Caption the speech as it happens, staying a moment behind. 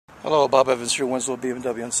Hello, Bob Evans here, Winslow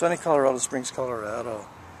BMW in sunny Colorado Springs, Colorado.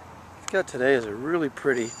 What I've got today is a really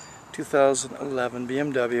pretty 2011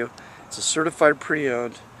 BMW. It's a certified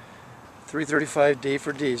pre-owned 335D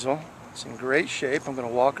for diesel. It's in great shape. I'm going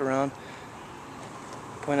to walk around,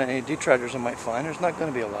 point out any detractors I might find. There's not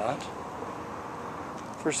going to be a lot.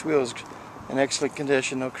 First wheel is in excellent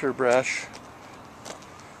condition, no curb rash.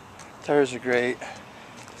 Tires are great.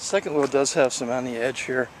 Second wheel does have some on the edge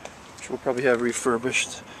here, which we'll probably have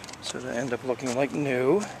refurbished, so they end up looking like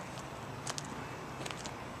new.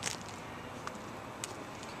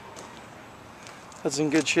 That's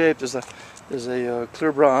in good shape. There's a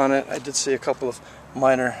clear bra on it. I did see a couple of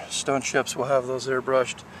minor stone chips. We'll have those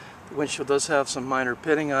airbrushed. The windshield does have some minor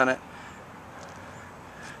pitting on it,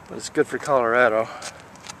 but it's good for Colorado.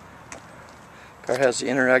 Car has the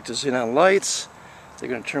interactive xenon lights. They're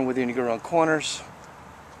going to turn with you when you go around corners.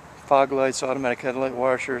 Fog lights, automatic headlight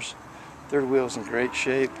washers. Third wheel's in great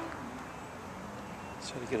shape.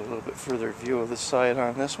 So to get a little bit further view of the side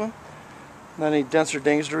on this one. Not any dents or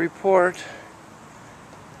dings to report.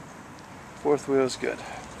 Fourth wheel is good.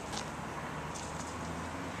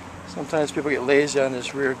 Sometimes people get lazy on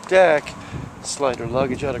this rear deck, slide their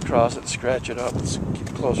luggage out across it and scratch it up. Let's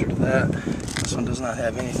keep closer to that. This one does not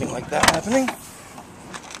have anything like that happening.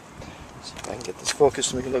 See if I can get this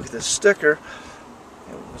focused and we can look at this sticker.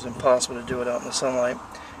 It was impossible to do it out in the sunlight.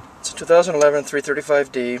 It's a 2011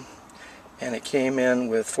 335D, and it came in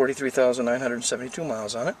with 43,972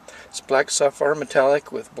 miles on it. It's black sapphire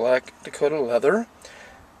metallic with black Dakota leather.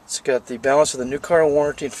 It's got the balance of the new car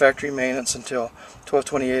warranty and factory maintenance until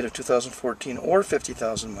 12/28 of 2014 or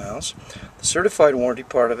 50,000 miles. The certified warranty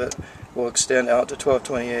part of it will extend out to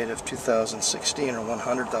 12/28 of 2016 or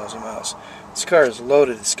 100,000 miles. This car is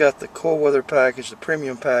loaded. It's got the cold weather package, the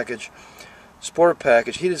premium package, sport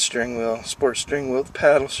package, heated steering wheel, sport steering wheel with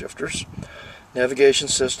paddle shifters, navigation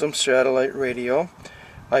system, satellite radio,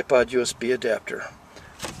 iPod USB adapter.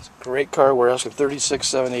 It's a great car. We're asking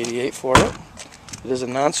 $36,788 for it. It is a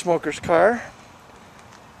non-smoker's car.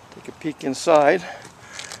 Take a peek inside.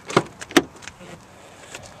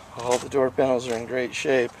 All the door panels are in great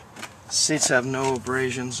shape. Seats have no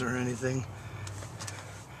abrasions or anything.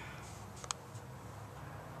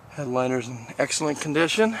 Headliner's in excellent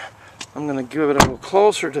condition. I'm going to give it a little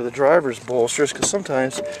closer to the driver's bolsters because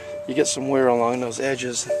sometimes you get some wear along those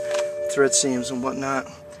edges, thread seams and whatnot.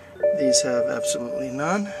 These have absolutely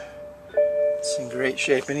none. It's in great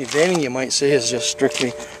shape. Any veining you might see is just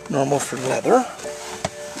strictly normal for leather.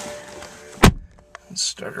 Let's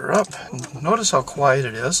start her up. And notice how quiet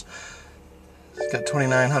it is. It's got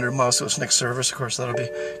 2,900 miles to its next service. Of course, that'll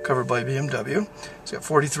be covered by BMW. It's got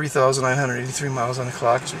 43,983 miles on the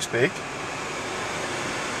clock as we speak.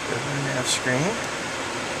 Nav screen.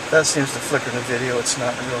 That seems to flicker in the video. It's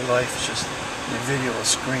not in real life. It's just in the video a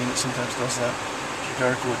screen that sometimes does that.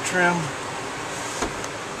 Dark wood trim.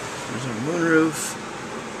 There's a moonroof.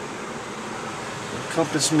 A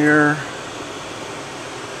compass mirror.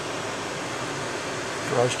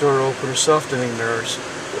 Garage door opener, self-dimming mirrors.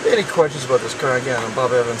 If you have any questions about this car, again, I'm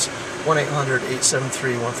Bob Evans,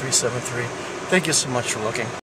 1-800-873-1373. Thank you so much for looking.